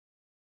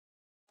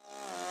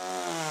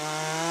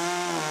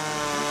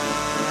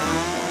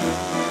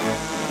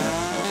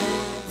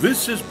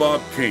This is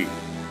Bob King,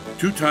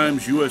 2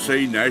 times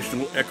USA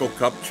National Echo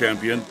Cup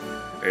champion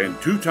and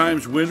 2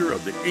 times winner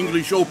of the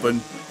English Open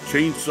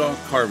chainsaw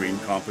carving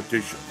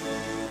competition.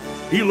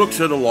 He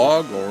looks at a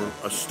log or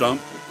a stump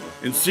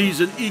and sees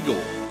an eagle,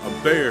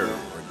 a bear, or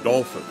a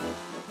dolphin.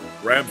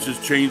 Grabs his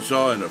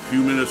chainsaw, and a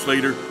few minutes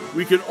later,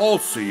 we can all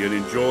see and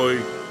enjoy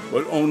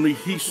what only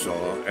he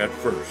saw at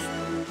first.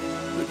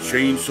 The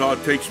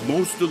chainsaw takes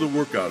most of the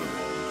work out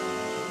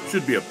of it.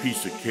 Should be a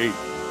piece of cake.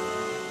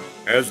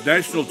 As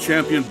national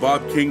champion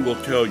Bob King will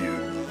tell you,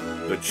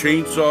 the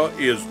chainsaw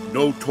is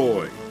no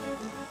toy.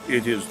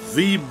 It is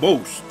the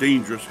most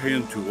dangerous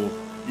hand tool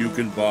you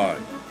can buy.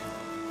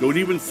 Don't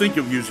even think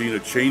of using a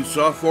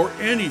chainsaw for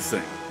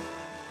anything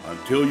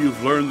until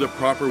you've learned the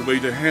proper way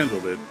to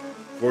handle it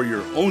for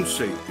your own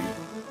safety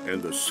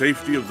and the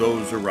safety of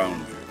those around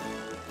you.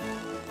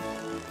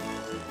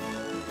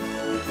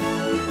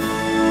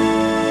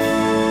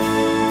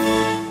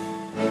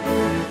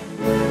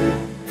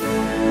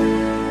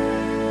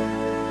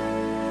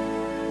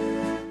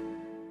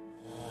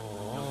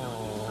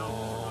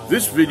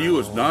 This video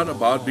is not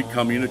about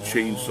becoming a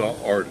chainsaw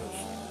artist,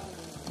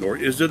 nor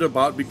is it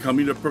about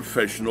becoming a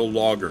professional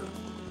logger.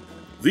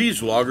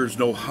 These loggers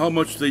know how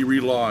much they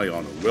rely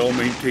on a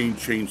well-maintained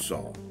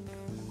chainsaw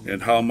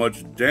and how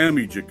much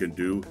damage it can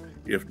do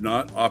if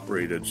not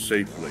operated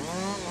safely.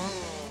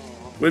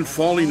 When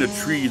falling a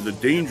tree, the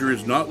danger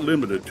is not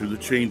limited to the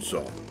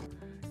chainsaw.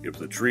 If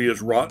the tree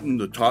is rotten,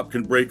 the top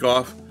can break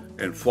off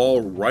and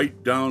fall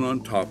right down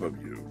on top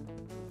of you.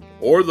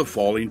 Or the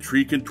falling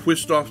tree can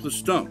twist off the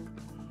stump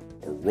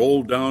or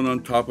roll down on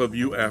top of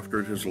you after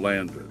it has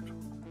landed.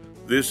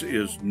 This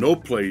is no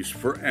place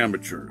for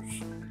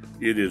amateurs.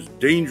 It is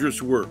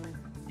dangerous work,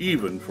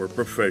 even for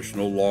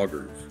professional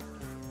loggers.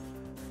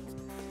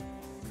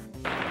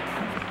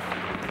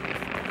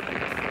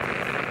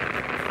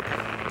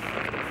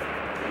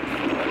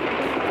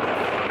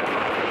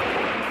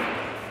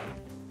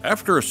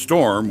 After a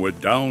storm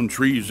with downed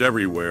trees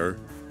everywhere,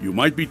 you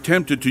might be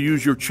tempted to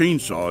use your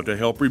chainsaw to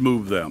help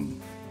remove them.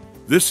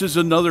 This is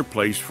another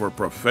place for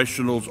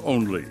professionals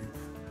only.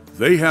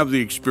 They have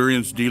the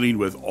experience dealing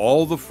with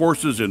all the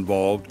forces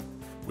involved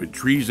when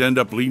trees end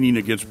up leaning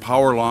against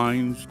power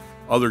lines,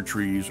 other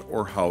trees,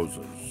 or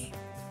houses.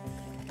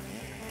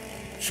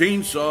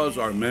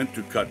 Chainsaws are meant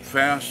to cut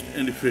fast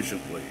and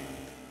efficiently,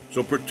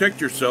 so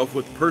protect yourself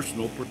with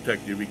personal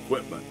protective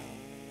equipment.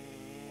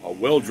 A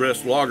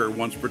well-dressed logger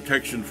wants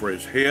protection for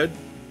his head,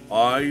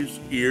 eyes,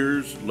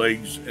 ears,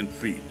 legs, and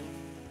feet.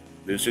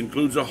 This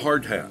includes a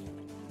hard hat,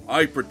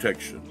 eye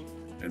protection,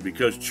 and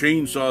because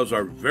chainsaws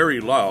are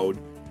very loud,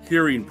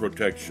 hearing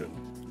protection.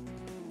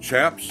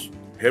 Chaps,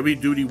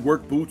 heavy-duty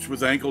work boots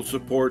with ankle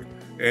support,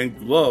 and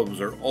gloves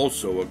are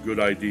also a good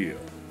idea.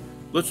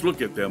 Let's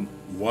look at them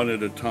one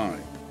at a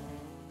time.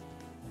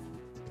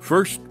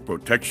 First,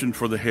 protection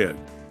for the head.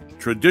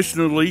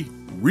 Traditionally,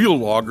 real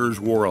loggers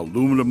wore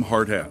aluminum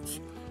hard hats.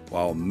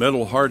 While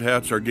metal hard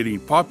hats are getting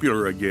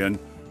popular again,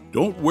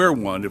 don't wear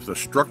one if the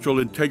structural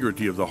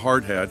integrity of the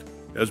hard hat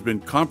has been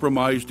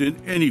compromised in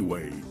any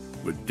way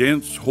with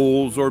dents,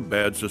 holes, or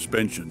bad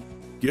suspension.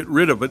 Get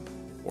rid of it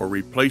or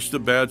replace the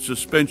bad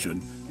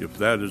suspension if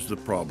that is the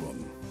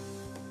problem.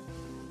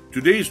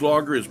 Today's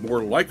logger is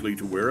more likely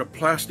to wear a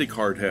plastic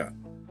hard hat,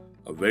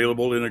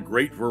 available in a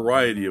great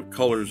variety of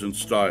colors and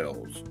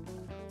styles.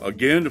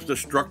 Again, if the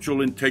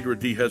structural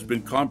integrity has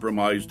been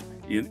compromised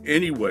in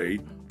any way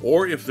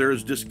or if there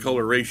is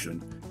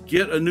discoloration,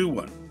 get a new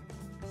one.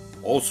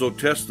 Also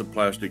test the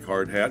plastic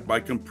hard hat by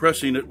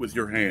compressing it with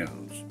your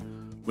hands.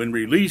 When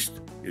released,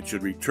 it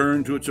should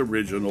return to its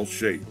original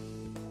shape.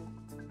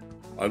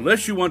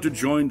 Unless you want to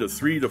join the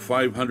 300 to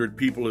 500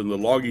 people in the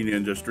logging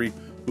industry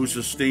who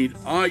sustain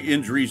eye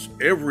injuries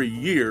every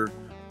year,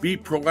 be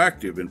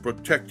proactive in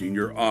protecting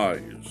your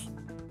eyes.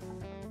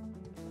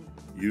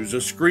 Use a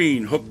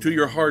screen hooked to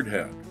your hard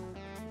hat.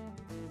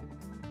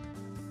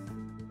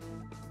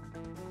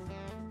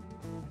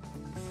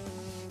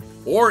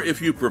 Or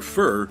if you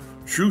prefer,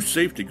 true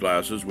safety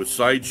glasses with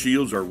side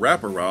shields or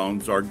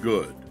wraparounds are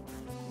good.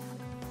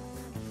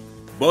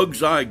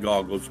 Bug's eye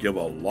goggles give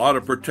a lot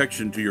of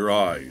protection to your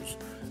eyes,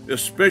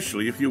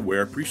 especially if you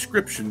wear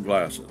prescription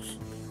glasses.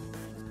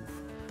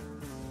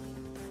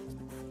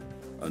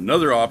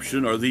 Another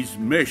option are these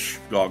mesh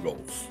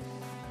goggles.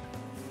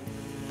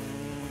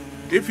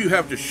 If you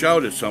have to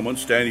shout at someone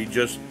standing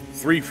just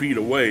 3 feet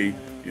away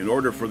in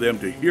order for them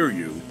to hear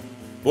you,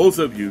 both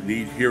of you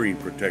need hearing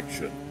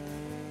protection.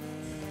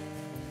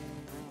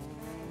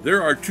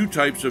 There are 2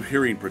 types of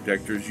hearing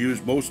protectors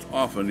used most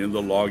often in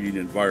the logging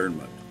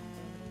environment.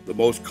 The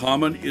most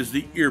common is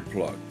the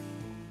earplug.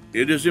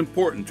 It is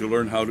important to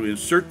learn how to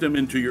insert them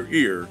into your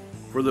ear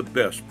for the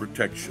best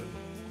protection.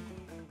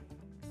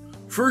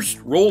 First,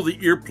 roll the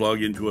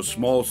earplug into a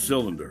small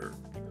cylinder.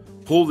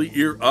 Pull the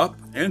ear up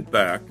and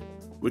back,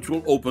 which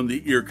will open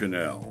the ear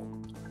canal.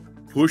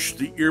 Push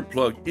the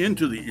earplug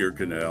into the ear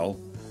canal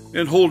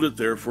and hold it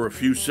there for a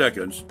few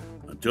seconds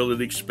until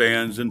it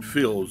expands and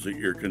fills the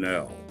ear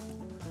canal.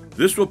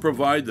 This will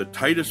provide the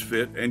tightest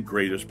fit and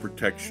greatest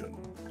protection.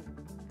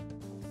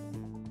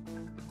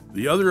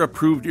 The other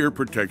approved ear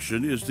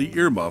protection is the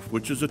ear muff,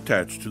 which is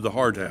attached to the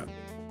hard hat.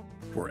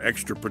 For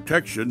extra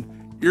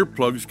protection,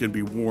 earplugs can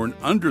be worn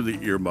under the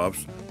ear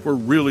muffs for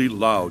really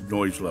loud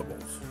noise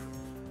levels.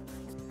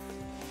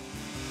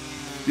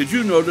 Did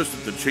you notice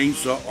that the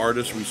chainsaw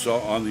artist we saw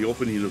on the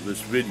opening of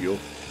this video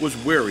was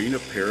wearing a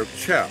pair of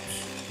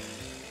chaps?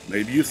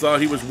 Maybe you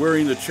thought he was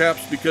wearing the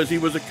chaps because he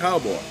was a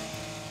cowboy.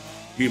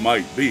 He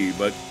might be,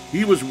 but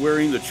he was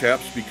wearing the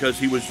chaps because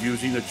he was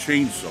using a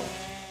chainsaw,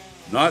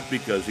 not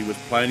because he was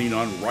planning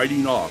on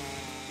riding off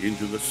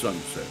into the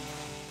sunset.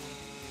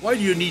 Why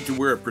do you need to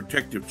wear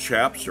protective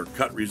chaps or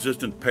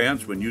cut-resistant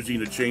pants when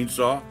using a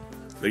chainsaw?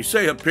 They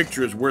say a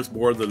picture is worth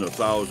more than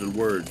 1,000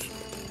 words.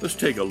 Let's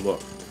take a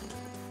look.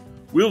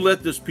 We'll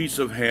let this piece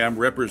of ham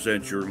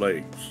represent your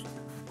legs.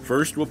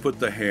 First, we'll put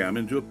the ham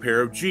into a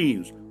pair of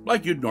jeans,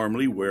 like you'd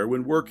normally wear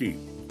when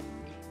working.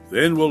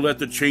 Then we'll let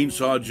the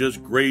chainsaw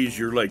just graze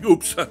your leg.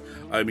 Oops,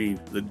 I mean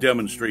the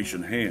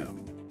demonstration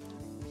ham.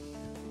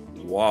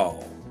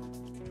 Wow.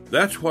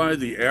 That's why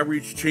the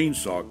average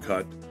chainsaw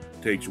cut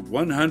takes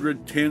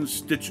 110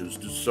 stitches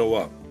to sew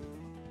up.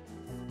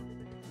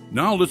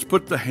 Now let's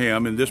put the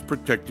ham in this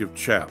protective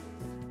chap,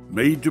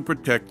 made to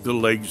protect the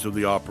legs of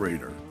the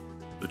operator.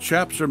 The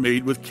chaps are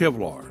made with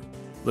Kevlar.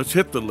 Let's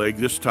hit the leg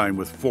this time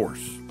with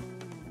force.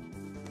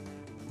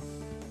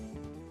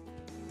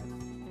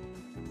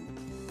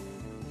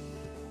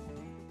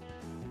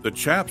 The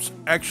chaps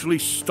actually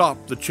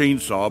stopped the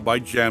chainsaw by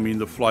jamming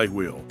the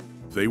flywheel.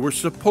 They were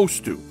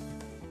supposed to.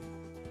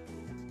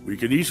 We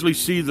can easily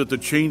see that the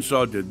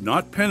chainsaw did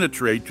not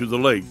penetrate to the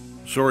leg.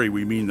 Sorry,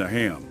 we mean the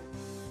ham.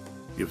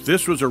 If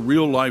this was a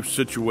real-life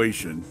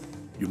situation,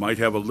 you might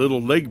have a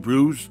little leg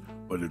bruise,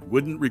 but it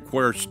wouldn't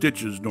require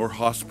stitches nor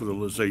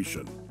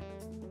hospitalization.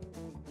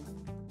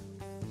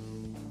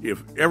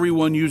 If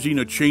everyone using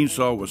a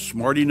chainsaw was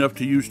smart enough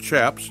to use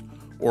chaps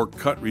or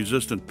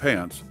cut-resistant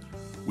pants,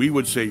 we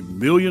would save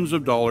millions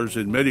of dollars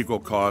in medical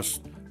costs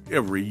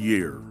every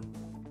year.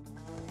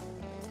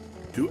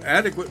 To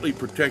adequately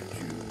protect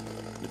you,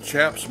 the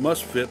chaps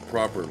must fit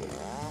properly.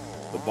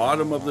 The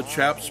bottom of the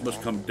chaps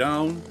must come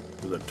down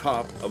to the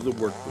top of the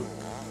work boot.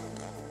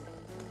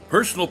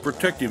 Personal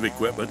protective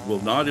equipment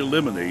will not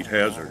eliminate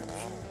hazards,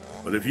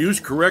 but if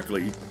used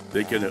correctly,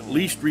 they can at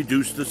least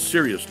reduce the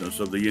seriousness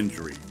of the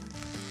injury.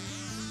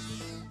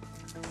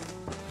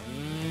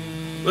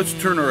 Let's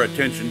turn our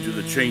attention to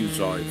the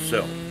chainsaw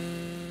itself.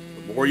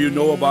 The more you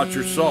know about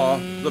your saw,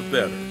 the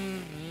better.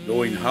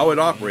 Knowing how it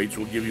operates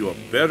will give you a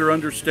better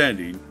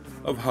understanding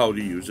of how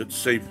to use it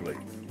safely.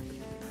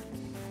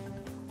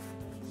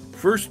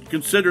 First,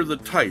 consider the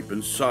type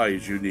and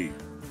size you need.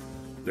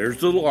 There's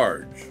the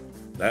large.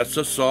 That's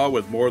a saw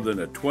with more than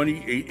a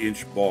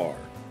 28-inch bar.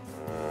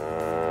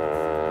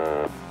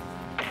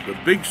 The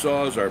big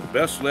saws are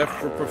best left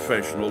for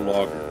professional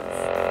loggers.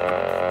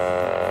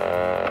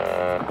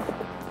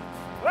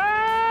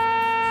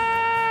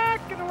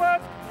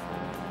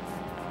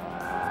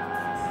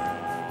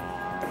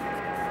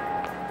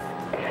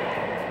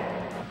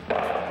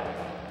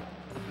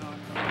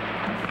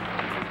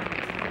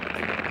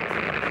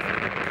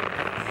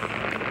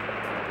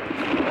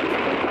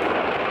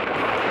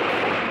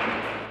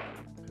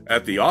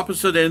 At the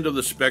opposite end of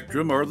the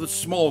spectrum are the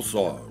small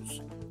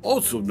saws,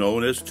 also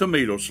known as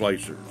tomato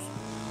slicers.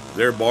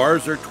 Their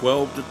bars are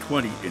 12 to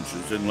 20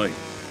 inches in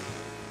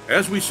length.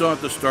 As we saw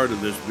at the start of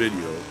this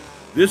video,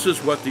 this is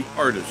what the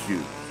artists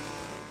use.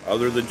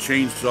 Other than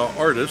chainsaw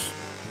artists,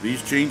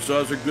 these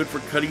chainsaws are good for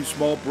cutting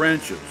small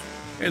branches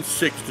and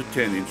 6 to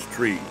 10 inch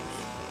trees.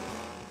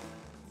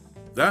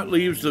 That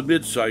leaves the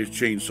mid-sized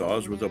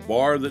chainsaws with a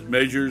bar that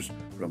measures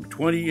from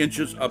 20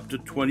 inches up to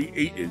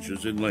 28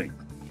 inches in length.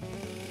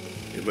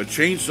 If a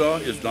chainsaw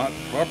is not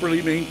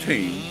properly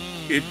maintained,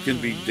 it can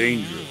be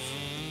dangerous.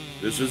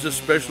 This is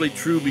especially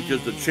true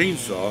because the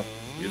chainsaw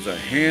is a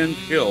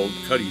handheld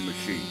cutting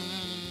machine.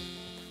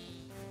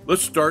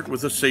 Let's start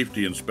with a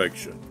safety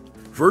inspection.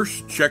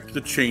 First, check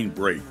the chain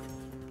brake.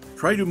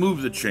 Try to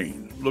move the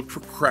chain. Look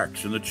for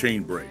cracks in the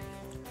chain brake.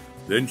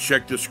 Then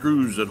check the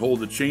screws that hold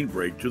the chain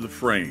brake to the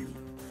frame.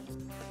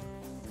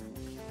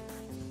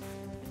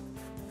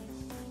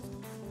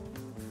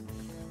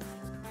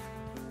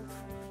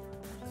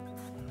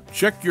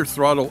 Check your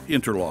throttle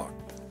interlock.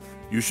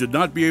 You should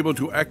not be able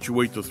to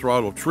actuate the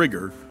throttle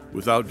trigger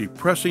without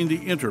depressing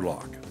the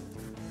interlock.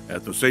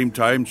 At the same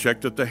time, check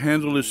that the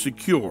handle is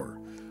secure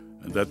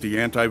and that the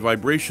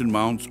anti-vibration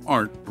mounts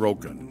aren't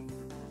broken.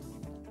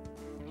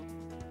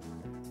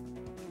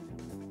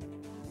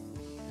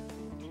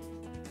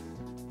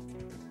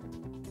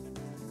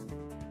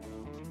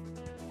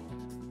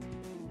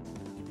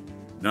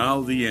 Now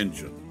the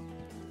engine.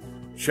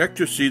 Check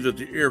to see that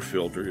the air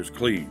filter is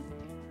clean.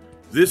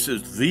 This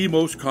is the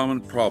most common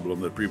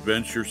problem that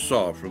prevents your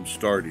saw from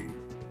starting.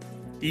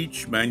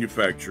 Each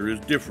manufacturer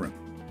is different.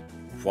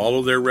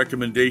 Follow their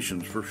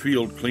recommendations for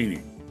field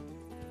cleaning.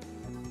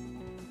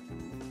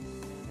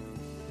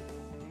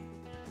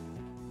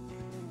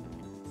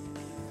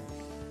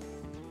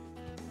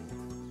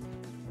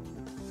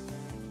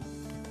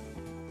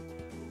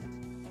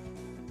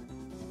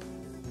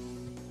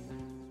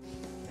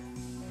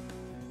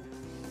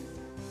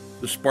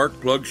 The spark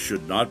plug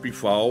should not be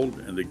fouled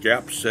and the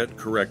gap set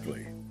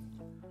correctly.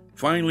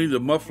 Finally, the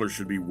muffler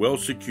should be well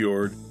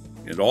secured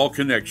and all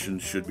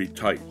connections should be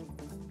tight.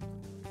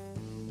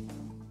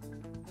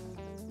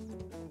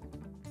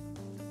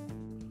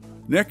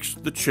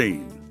 Next, the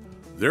chain.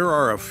 There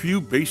are a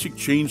few basic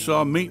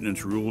chainsaw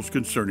maintenance rules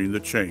concerning the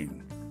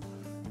chain.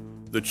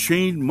 The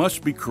chain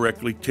must be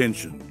correctly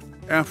tensioned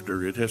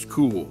after it has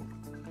cooled.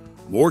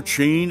 More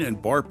chain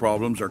and bar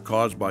problems are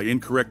caused by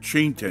incorrect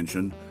chain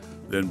tension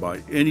than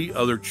by any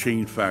other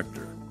chain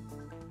factor.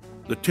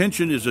 The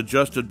tension is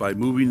adjusted by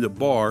moving the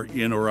bar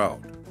in or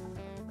out.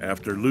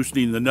 After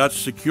loosening the nuts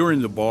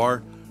securing the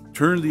bar,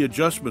 turn the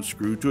adjustment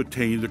screw to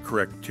attain the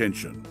correct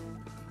tension.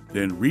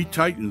 Then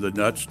retighten the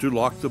nuts to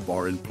lock the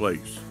bar in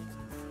place.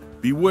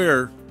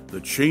 Beware,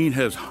 the chain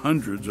has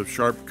hundreds of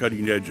sharp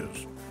cutting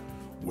edges.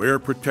 Wear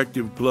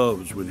protective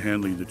gloves when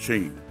handling the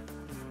chain.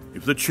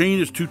 If the chain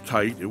is too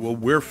tight, it will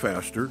wear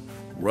faster,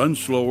 run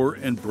slower,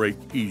 and break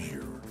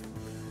easier.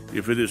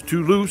 If it is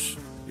too loose,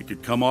 it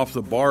could come off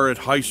the bar at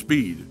high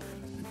speed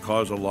and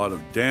cause a lot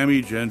of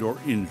damage and/or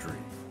injury.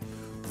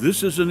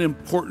 This is an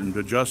important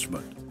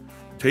adjustment.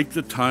 Take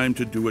the time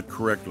to do it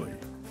correctly.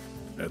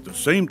 At the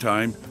same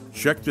time,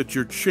 check that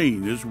your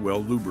chain is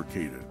well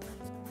lubricated.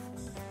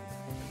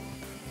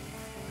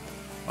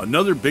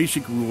 Another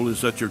basic rule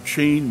is that your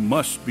chain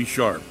must be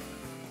sharp.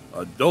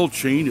 A dull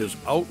chain is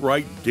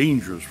outright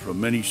dangerous from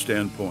many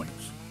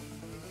standpoints.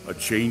 A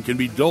chain can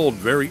be dulled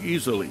very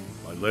easily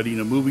by letting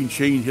a moving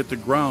chain hit the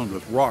ground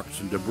with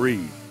rocks and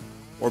debris,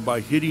 or by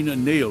hitting a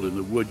nail in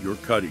the wood you're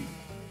cutting.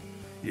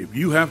 If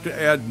you have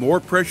to add more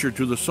pressure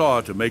to the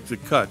saw to make the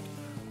cut,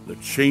 the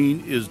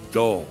chain is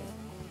dull.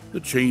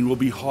 The chain will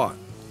be hot,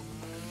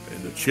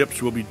 and the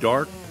chips will be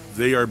dark.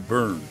 They are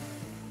burned.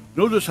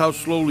 Notice how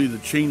slowly the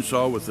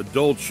chainsaw with the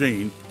dull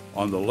chain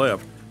on the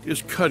left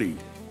is cutting,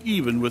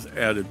 even with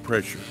added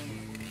pressure.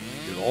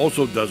 It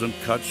also doesn't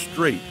cut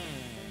straight.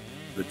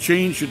 The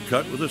chain should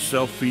cut with a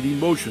self-feeding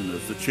motion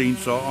as the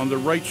chainsaw on the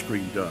right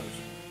screen does.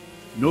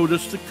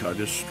 Notice the cut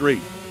is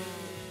straight.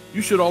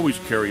 You should always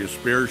carry a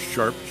spare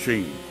sharp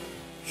chain.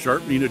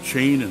 Sharpening a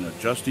chain and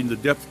adjusting the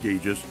depth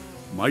gauges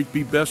might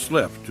be best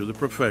left to the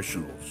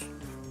professionals.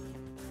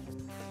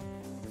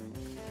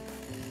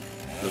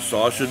 The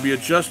saw should be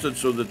adjusted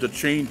so that the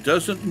chain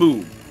doesn't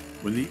move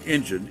when the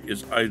engine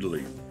is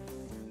idling.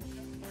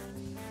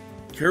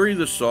 Carry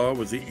the saw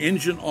with the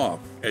engine off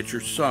at your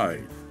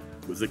side,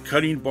 with the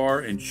cutting bar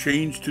and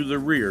chains to the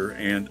rear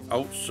and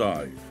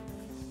outside.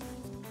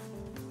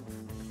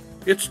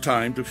 It's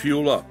time to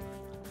fuel up.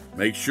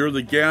 Make sure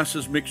the gas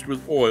is mixed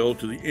with oil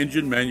to the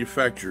engine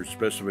manufacturer's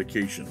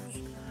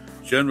specifications,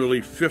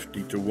 generally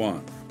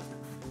 50:1.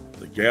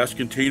 The gas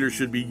container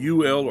should be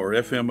UL or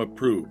FM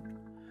approved,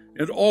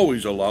 and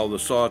always allow the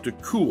saw to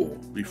cool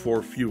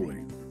before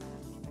fueling.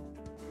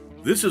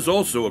 This is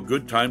also a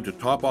good time to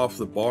top off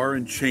the bar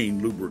and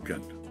chain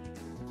lubricant.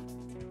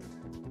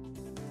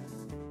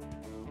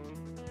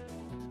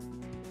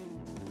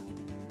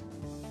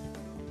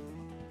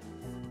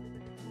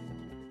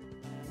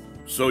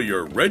 So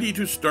you're ready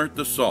to start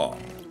the saw.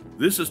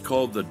 This is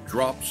called the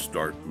drop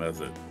start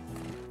method.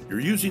 You're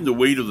using the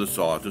weight of the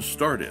saw to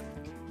start it.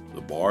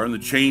 The bar and the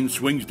chain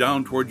swings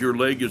down toward your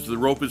leg as the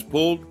rope is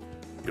pulled.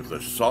 If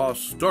the saw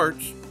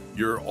starts,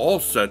 you're all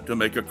set to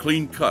make a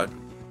clean cut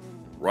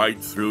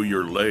right through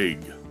your leg.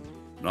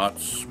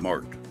 Not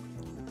smart.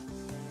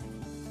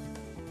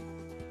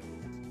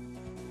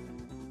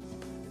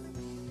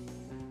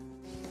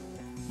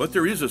 But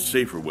there is a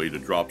safer way to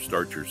drop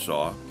start your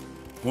saw.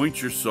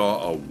 Point your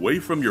saw away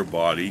from your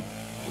body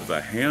with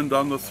a hand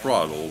on the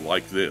throttle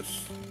like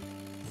this.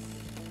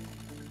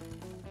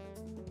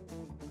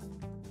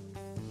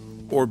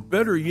 Or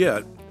better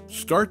yet,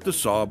 start the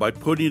saw by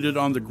putting it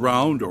on the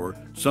ground or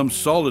some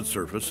solid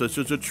surface such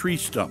as a tree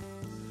stump.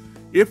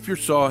 If your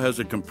saw has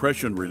a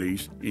compression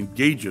release,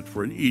 engage it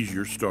for an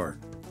easier start.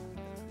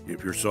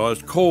 If your saw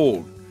is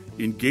cold,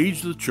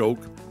 engage the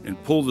choke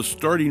and pull the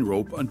starting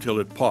rope until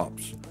it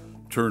pops.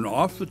 Turn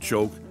off the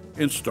choke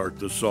and start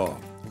the saw.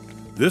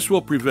 This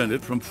will prevent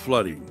it from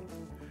flooding.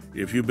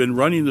 If you've been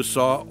running the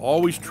saw,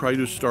 always try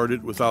to start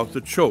it without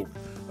the choke,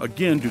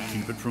 again to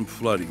keep it from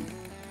flooding.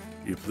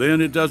 If then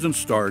it doesn't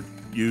start,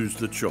 use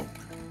the choke.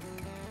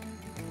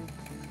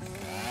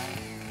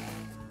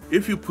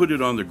 If you put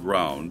it on the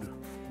ground,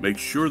 make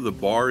sure the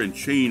bar and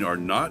chain are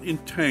not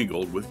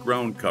entangled with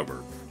ground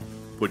cover.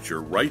 Put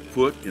your right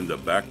foot in the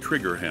back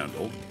trigger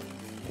handle,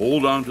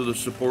 hold onto the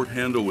support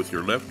handle with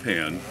your left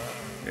hand,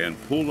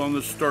 and pull on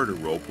the starter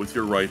rope with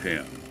your right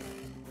hand.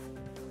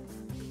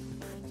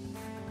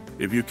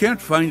 If you can't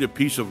find a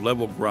piece of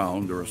level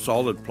ground or a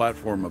solid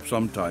platform of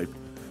some type,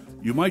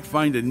 you might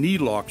find a knee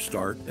lock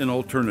start an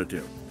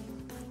alternative.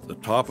 The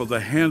top of the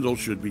handle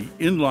should be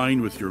in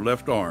line with your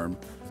left arm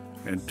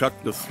and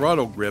tuck the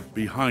throttle grip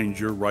behind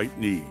your right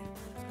knee.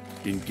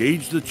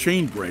 Engage the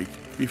chain brake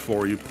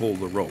before you pull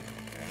the rope.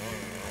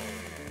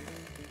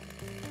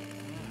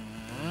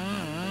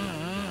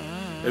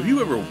 Have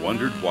you ever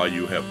wondered why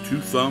you have two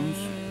thumbs?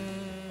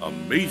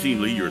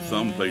 Amazingly, your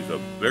thumb plays a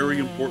very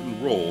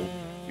important role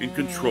in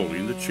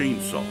controlling the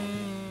chainsaw.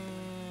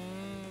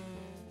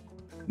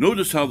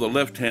 Notice how the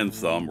left-hand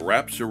thumb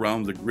wraps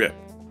around the grip.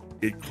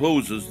 It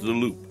closes the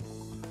loop.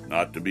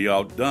 Not to be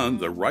outdone,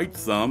 the right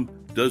thumb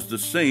does the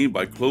same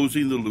by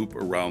closing the loop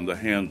around the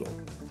handle.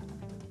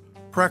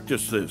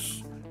 Practice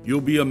this.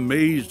 You'll be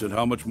amazed at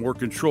how much more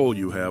control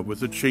you have with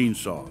the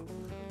chainsaw.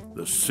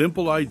 The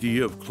simple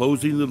idea of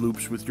closing the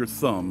loops with your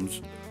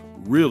thumbs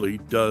really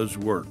does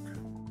work.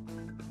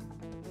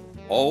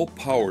 All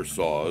power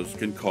saws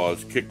can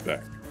cause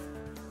kickback,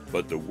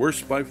 but the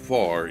worst by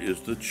far is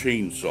the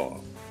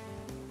chainsaw.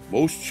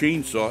 Most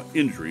chainsaw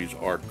injuries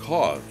are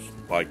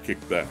caused by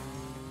kickback.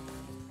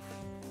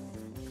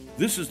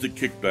 This is the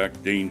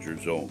kickback danger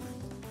zone.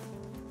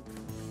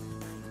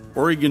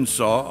 Oregon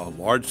Saw, a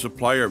large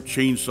supplier of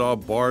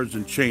chainsaw bars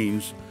and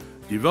chains,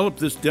 developed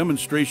this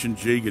demonstration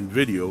jig and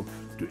video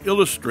to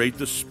illustrate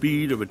the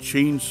speed of a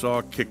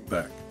chainsaw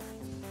kickback.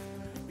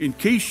 In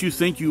case you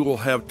think you will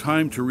have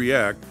time to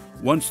react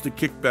once the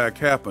kickback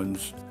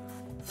happens,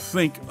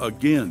 think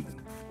again.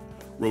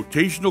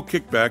 Rotational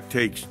kickback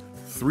takes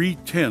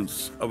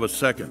 0.3 of a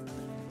second.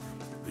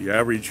 The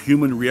average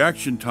human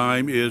reaction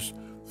time is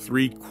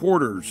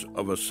 0.75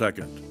 of a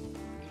second.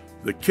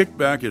 The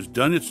kickback has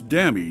done its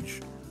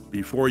damage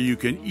before you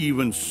can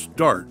even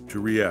start to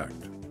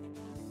react.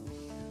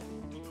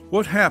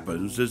 What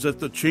happens is that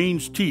the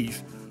chain's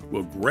teeth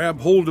will grab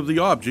hold of the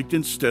object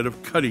instead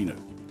of cutting it.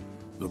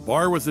 The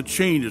bar with the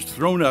chain is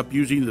thrown up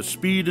using the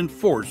speed and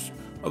force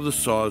of the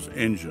saw's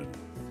engine.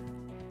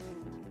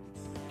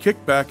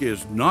 Kickback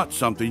is not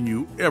something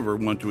you ever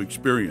want to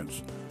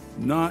experience,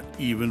 not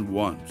even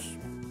once.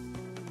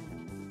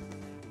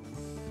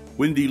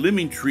 When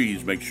delimbing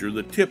trees, make sure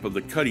the tip of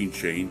the cutting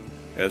chain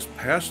has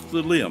passed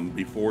the limb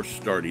before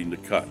starting the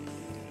cut.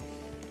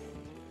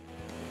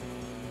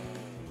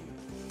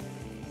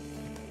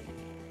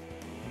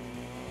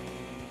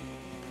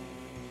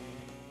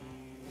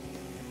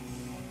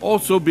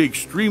 Also, be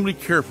extremely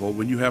careful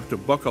when you have to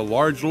buck a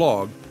large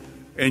log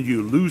and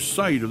you lose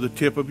sight of the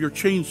tip of your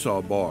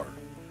chainsaw bar.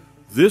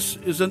 This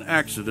is an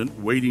accident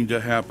waiting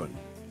to happen.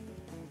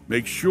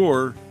 Make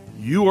sure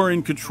you are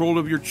in control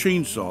of your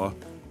chainsaw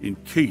in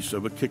case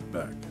of a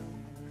kickback.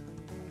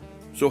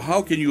 So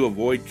how can you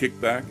avoid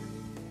kickback?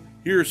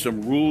 Here are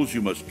some rules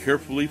you must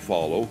carefully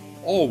follow,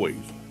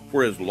 always,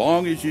 for as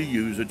long as you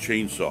use a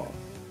chainsaw.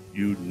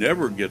 You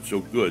never get so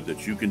good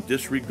that you can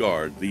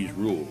disregard these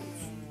rules.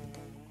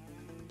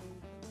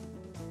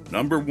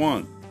 Number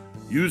 1,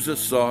 use a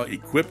saw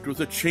equipped with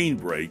a chain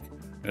brake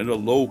and a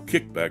low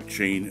kickback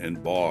chain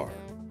and bar.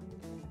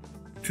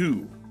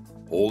 2,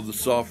 hold the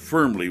saw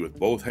firmly with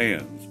both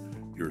hands.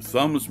 Your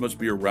thumbs must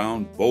be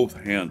around both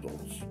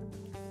handles.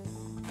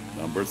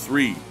 Number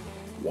 3,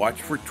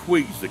 watch for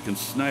twigs that can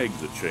snag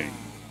the chain.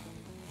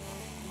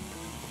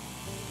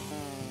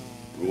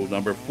 Rule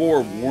number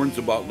 4 warns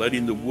about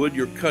letting the wood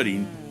you're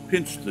cutting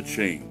pinch the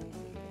chain.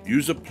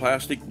 Use a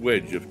plastic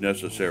wedge if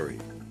necessary.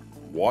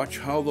 Watch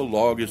how the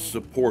log is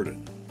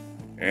supported,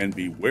 and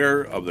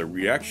beware of the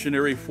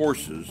reactionary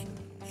forces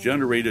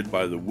generated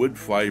by the wood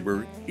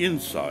fiber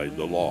inside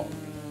the log.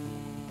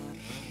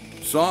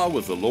 Saw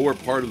with the lower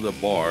part of the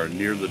bar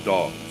near the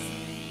dogs,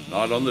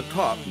 not on the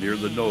top near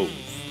the nose.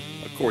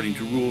 According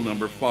to rule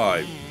number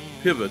 5,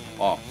 pivot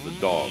off the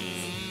dogs.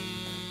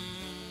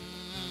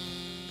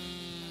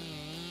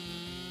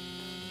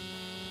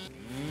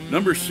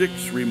 Number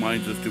 6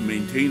 reminds us to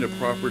maintain a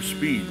proper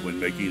speed when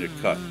making a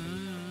cut.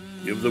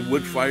 Give the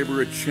wood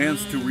fiber a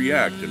chance to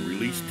react and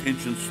release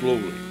tension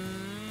slowly,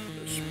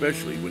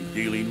 especially when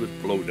dealing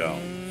with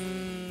blowdowns.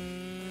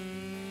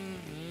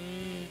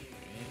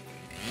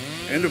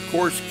 And of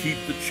course, keep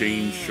the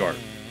chain sharp.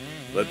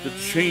 Let the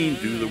chain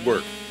do the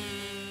work.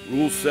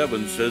 Rule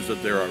 7 says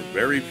that there are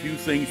very few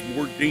things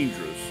more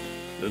dangerous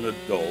than a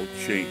dull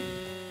chain.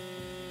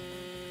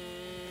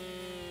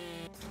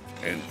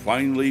 And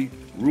finally,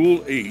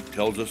 Rule 8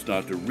 tells us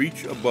not to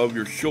reach above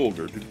your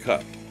shoulder to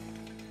cut.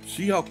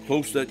 See how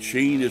close that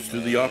chain is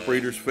to the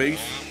operator's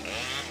face?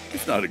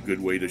 It's not a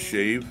good way to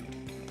shave.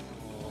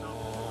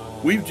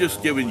 We've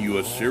just given you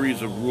a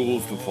series of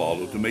rules to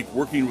follow to make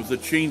working with a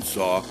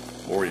chainsaw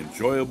more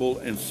enjoyable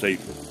and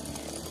safer.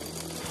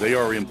 They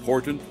are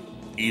important,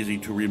 easy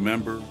to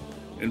remember,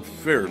 and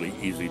fairly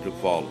easy to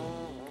follow.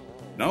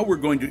 Now we're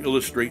going to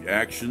illustrate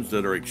actions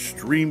that are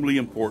extremely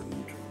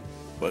important,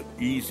 but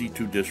easy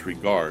to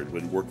disregard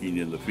when working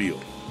in the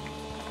field.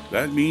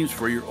 That means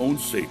for your own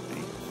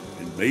safety,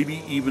 and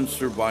maybe even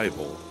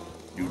survival,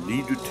 you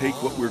need to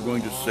take what we're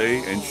going to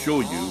say and show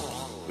you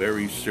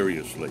very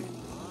seriously.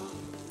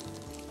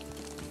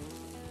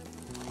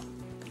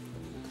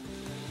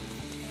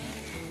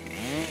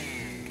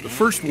 The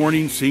first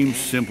warning seems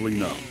simple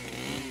enough,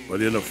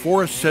 but in a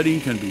forest setting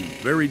can be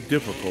very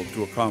difficult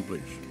to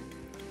accomplish.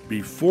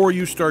 Before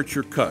you start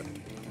your cut,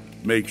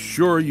 make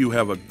sure you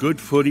have a good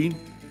footing,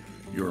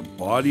 your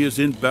body is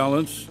in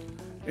balance,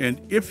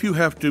 and if you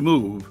have to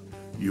move,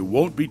 you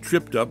won't be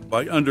tripped up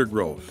by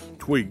undergrowth,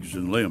 twigs,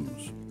 and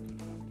limbs.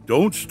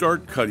 Don't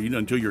start cutting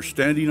until you're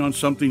standing on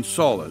something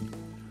solid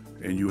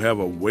and you have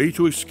a way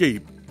to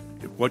escape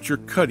if what you're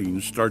cutting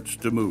starts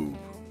to move.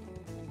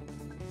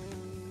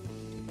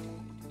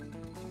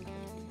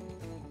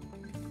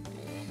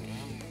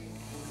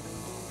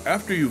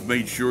 After you've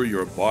made sure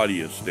your body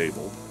is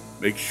stable,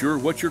 make sure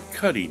what you're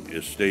cutting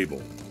is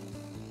stable.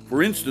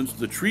 For instance,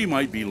 the tree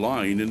might be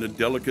lying in a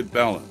delicate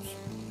balance,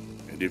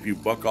 and if you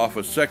buck off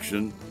a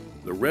section,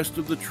 the rest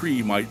of the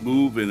tree might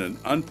move in an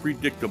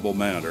unpredictable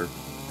manner,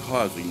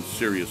 causing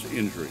serious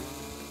injury.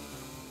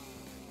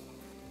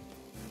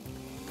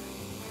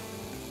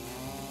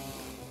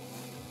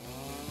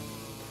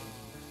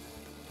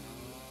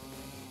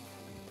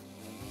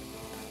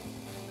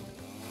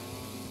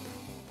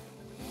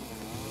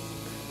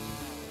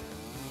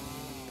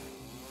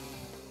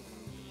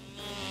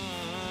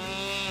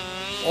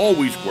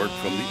 Always work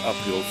from the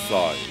uphill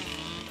side.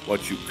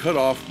 What you cut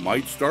off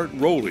might start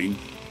rolling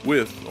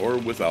with or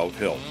without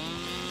help.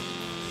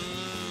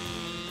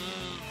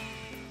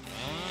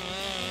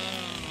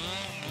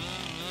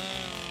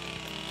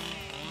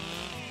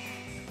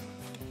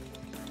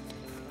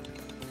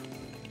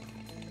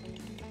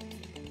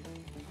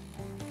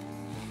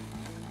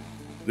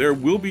 There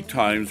will be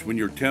times when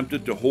you're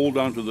tempted to hold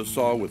onto the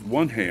saw with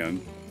one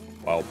hand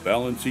while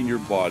balancing your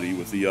body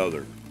with the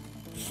other.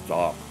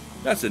 Stop.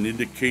 That's an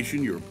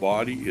indication your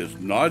body is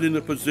not in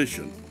a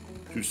position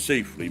to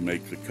safely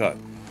make the cut.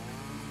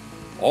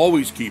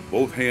 Always keep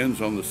both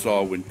hands on the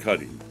saw when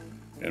cutting,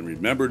 and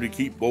remember to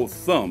keep both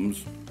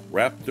thumbs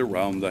wrapped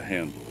around the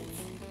handles.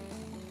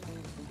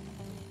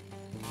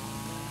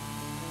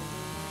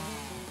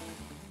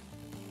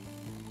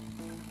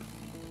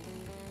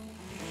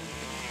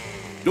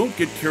 Don't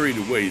get carried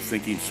away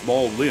thinking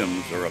small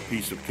limbs are a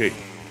piece of cake.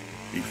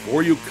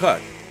 Before you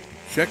cut,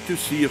 check to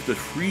see if the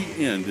free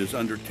end is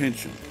under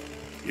tension.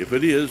 If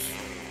it is,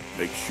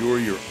 make sure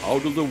you're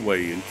out of the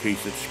way in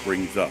case it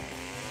springs up.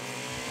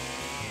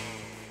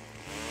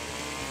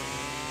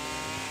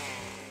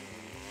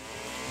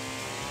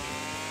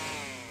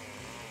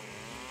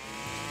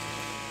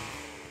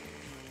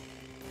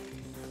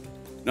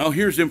 Now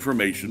here's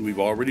information we've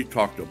already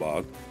talked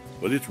about,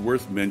 but it's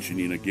worth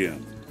mentioning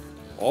again.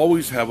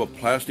 Always have a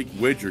plastic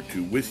wedge or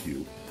two with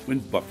you when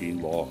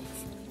bucking logs.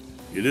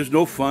 It is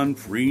no fun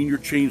freeing your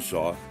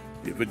chainsaw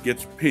if it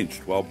gets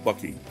pinched while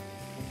bucking.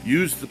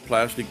 Use the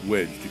plastic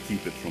wedge to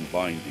keep it from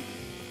binding.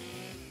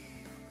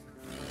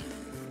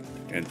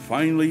 And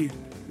finally,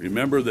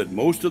 remember that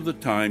most of the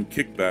time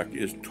kickback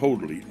is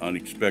totally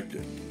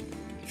unexpected.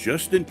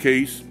 Just in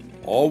case,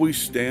 always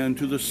stand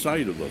to the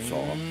side of the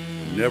saw,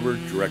 never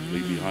directly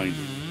behind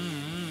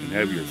it, and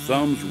have your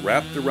thumbs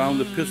wrapped around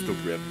the pistol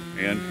grip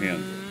and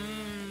handle.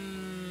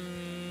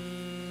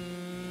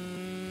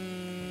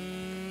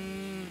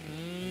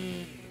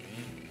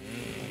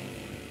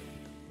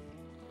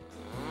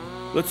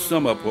 Let's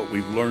sum up what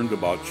we've learned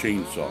about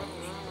chainsaws.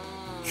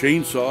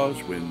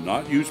 Chainsaws, when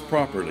not used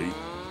properly,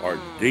 are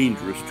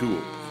dangerous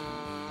tools.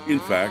 In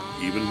fact,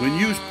 even when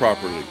used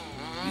properly,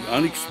 the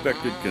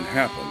unexpected can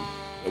happen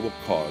that will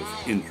cause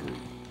injury.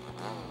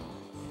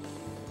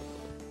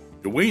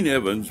 Dwayne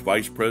Evans,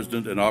 Vice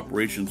President and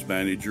Operations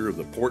Manager of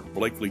the Port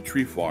Blakely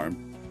Tree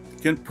Farm,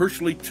 can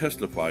personally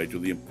testify to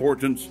the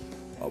importance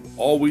of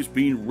always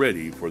being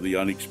ready for the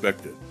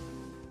unexpected.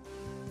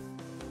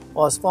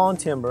 Well, I was falling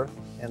timber,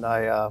 and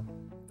I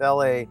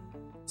fell a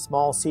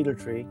small cedar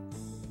tree,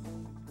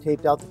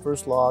 taped out the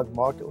first log,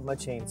 marked it with my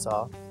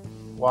chainsaw,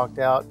 walked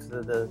out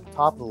to the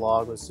top of the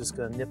log, was just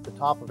going to nip the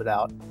top of it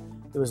out.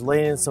 It was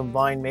laying in some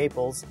vine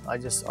maples. I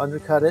just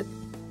undercut it.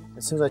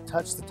 As soon as I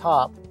touched the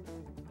top,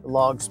 the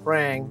log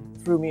sprang,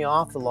 threw me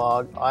off the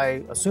log.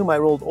 I assume I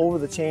rolled over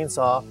the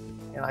chainsaw,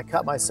 and I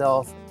cut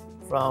myself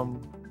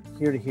from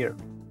here to here.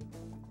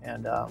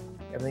 And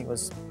everything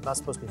was not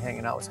supposed to be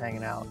hanging out was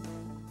hanging out.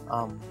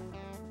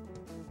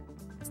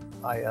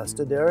 I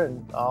stood there,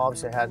 and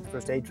obviously I had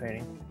first aid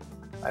training.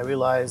 I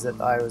realized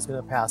that I was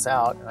going to pass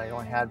out, and I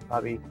only had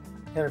probably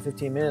 10 or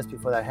 15 minutes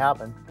before that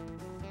happened.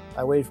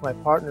 I waited for my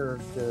partner,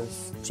 the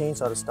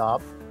chainsaw, to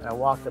stop, and I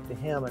walked up to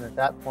him, and at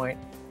that point,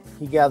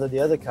 he gathered the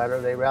other cutter.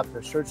 They wrapped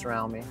their shirts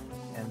around me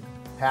and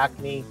packed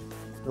me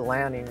to the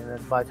landing, and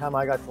then by the time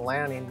I got to the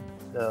landing,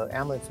 the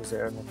ambulance was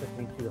there, and they took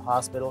me to the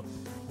hospital.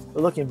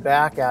 But looking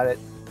back at it,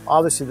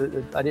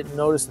 obviously I didn't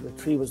notice that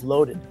the tree was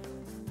loaded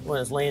when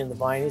it was laying in the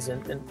vines,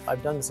 and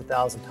I've done this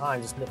 1,000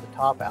 times, just nip the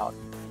top out.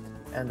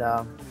 And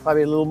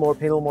probably pay a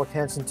little more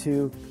attention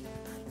to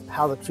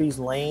how the tree's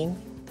laying.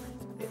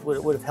 It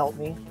would have helped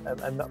me. I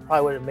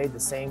probably would have made the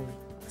same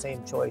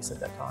choice at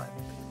that time.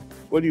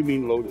 What do you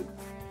mean loaded?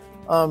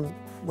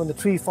 When the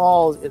tree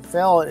falls, it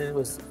fell, and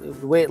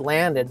the way it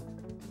landed,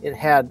 it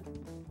had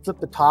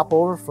flipped the top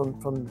over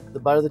from the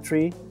butt of the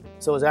tree,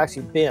 so it was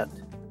actually bent.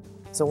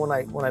 So when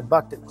I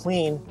bucked it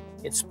clean,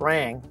 it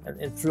sprang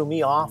and threw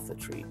me off the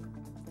tree,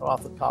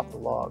 off the top of the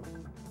log.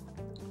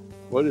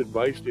 What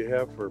advice do you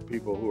have for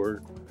people who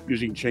are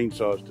using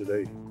chainsaws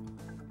today?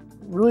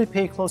 Really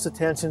pay close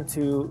attention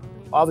to,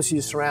 obviously,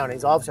 your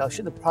surroundings. Obviously, I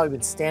should have probably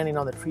been standing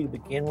on the tree to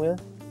begin with.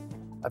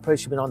 I probably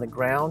should have been on the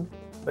ground,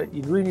 but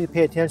you really need to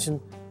pay attention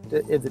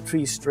to if the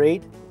tree's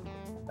straight.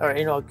 or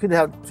it could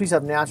have trees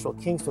have natural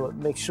kinks to it.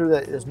 Make sure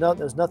that there's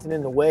nothing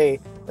in the way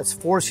that's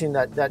forcing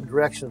that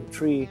direction of the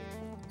tree,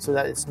 so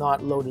that it's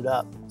not loaded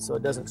up, so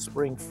it doesn't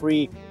spring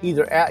free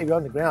either at you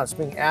on the ground,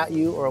 spring at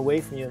you or away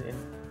from you,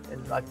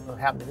 and like what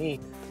happened to me,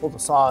 hold the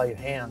saw out of your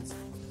hands.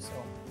 So.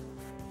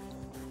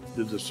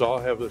 Did the saw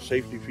have the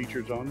safety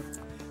features on it?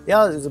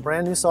 Yeah, it was a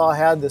brand new saw,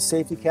 had the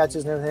safety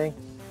catches and everything.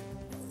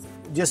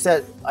 Just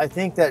that I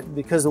think that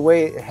because the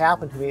way it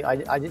happened to me,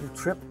 I didn't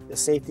trip the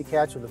safety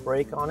catch or the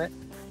brake on it.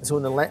 And so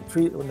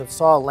when the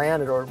saw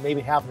landed, or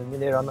maybe happened in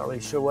midair, I'm not really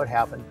sure what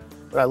happened,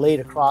 but I laid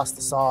across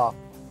the saw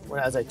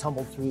as I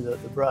tumbled through the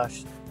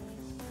brush.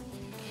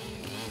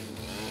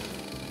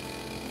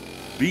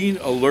 Being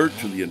alert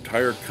to the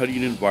entire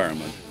cutting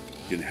environment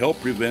can help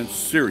prevent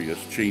serious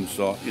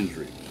chainsaw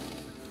injuries.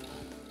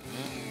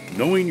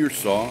 Knowing your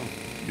saw,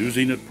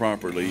 using it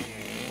properly,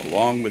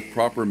 along with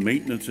proper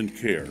maintenance and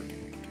care,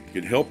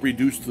 can help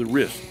reduce the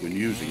risk when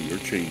using your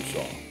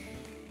chainsaw.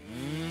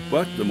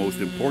 But the most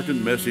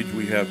important message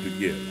we have to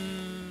give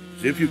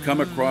is if you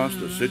come across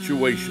a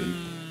situation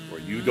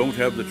where you don't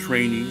have the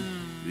training,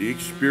 the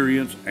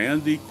experience,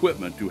 and the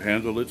equipment to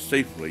handle it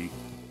safely,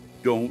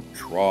 don't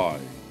try.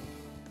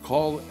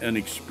 Call an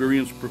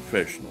experienced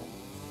professional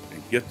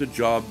and get the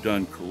job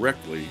done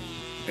correctly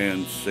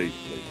and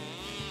safely.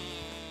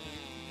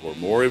 For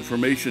more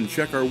information,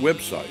 check our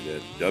website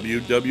at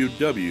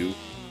www.lni.wa.gov.